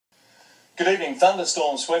Good evening.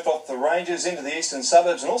 Thunderstorms swept off the ranges into the eastern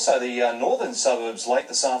suburbs and also the northern suburbs late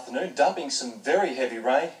this afternoon, dumping some very heavy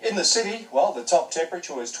rain. In the city, well, the top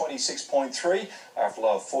temperature was 26.3 after a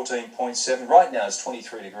low of 14.7. Right now it's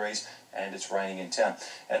 23 degrees and it's raining in town.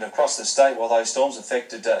 And across the state, well, those storms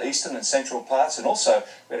affected eastern and central parts, and also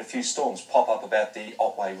we had a few storms pop up about the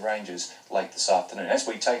Otway Ranges late this afternoon. As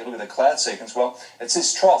we take a look at the cloud sequence, well, it's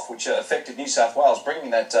this trough which affected New South Wales,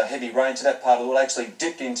 bringing that heavy rain to that part of the world, actually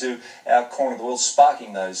dipped into our corner of the world,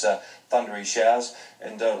 sparking those thundery showers,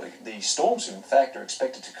 and the storms in fact are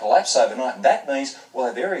expected to collapse overnight, and that means we'll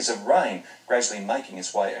have areas of rain gradually making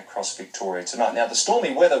its way across Victoria tonight. Now the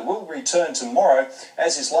stormy weather will return tomorrow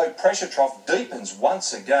as this low pressure trough deepens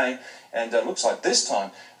once again, and looks like this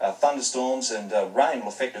time thunderstorms and rain will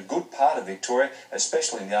affect a good part of Victoria,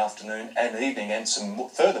 especially in the afternoon and evening, and some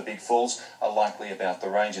further big falls are likely about the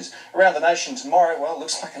ranges. Around the nation tomorrow, well, it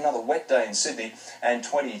looks like another wet day in Sydney and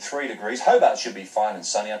 23 degrees. Hobart should be fine and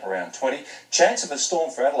sunny, up around 20. Chance of a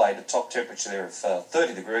storm for Adelaide, a top temperature there of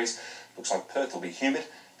 30 degrees. Looks like Perth will be humid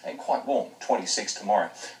and quite warm, 26 tomorrow.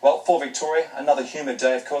 Well, for Victoria, another humid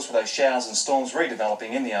day, of course, with those showers and storms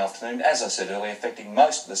redeveloping in the afternoon, as I said earlier, affecting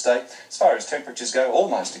most of the state. As far as temperatures go,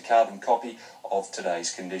 almost a carbon copy of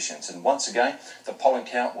today's conditions. And once again, the pollen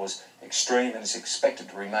count was extreme and is expected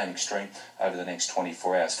to remain extreme over the next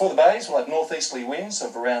 24 hours. For the bays, we'll have northeasterly winds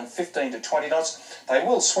of around 15 to 20 knots. They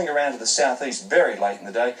will swing around to the southeast very late in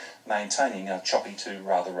the day, maintaining choppy to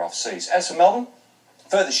rather rough seas. As for Melbourne,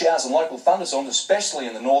 further showers and local thunderstorms, especially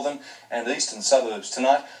in the northern and eastern suburbs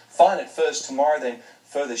tonight. Fine at first tomorrow, then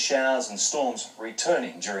further showers and storms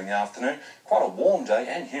returning during the afternoon. Quite a warm day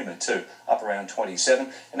and humid too, up around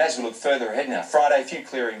 27. And as we look further ahead now, Friday, a few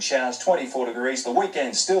clearing showers, 24 degrees. The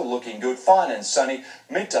weekend still looking good, fine and sunny,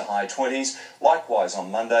 mid to high 20s. Likewise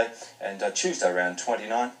on Monday, and Tuesday around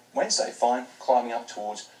 29. Wednesday fine, climbing up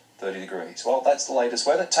towards 30 degrees. Well, that's the latest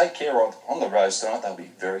weather. Take care of on the roads tonight. They'll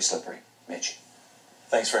be very slippery. Mitch.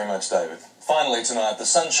 Thanks very much, David. Finally tonight, the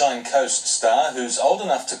Sunshine Coast star, who's old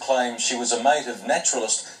enough to claim she was a mate of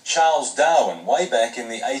naturalist Charles Darwin way back in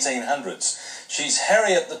the 1800s. She's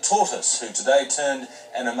Harriet the Tortoise, who today turned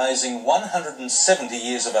an amazing 170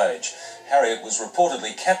 years of age. Harriet was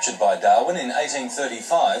reportedly captured by Darwin in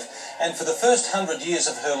 1835, and for the first 100 years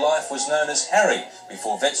of her life was known as Harry,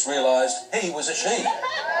 before vets realised he was a she.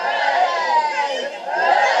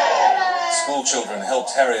 School children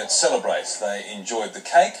helped Harriet celebrate. They enjoyed the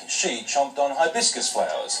cake, she chomped on hibiscus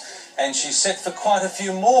flowers, and she's set for quite a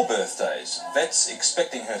few more birthdays, vets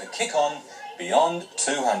expecting her to kick on beyond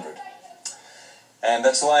 200. And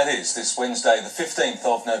that's the way it is this Wednesday, the 15th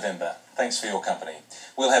of November. Thanks for your company.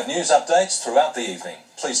 We'll have news updates throughout the evening.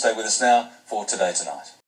 Please stay with us now for Today Tonight.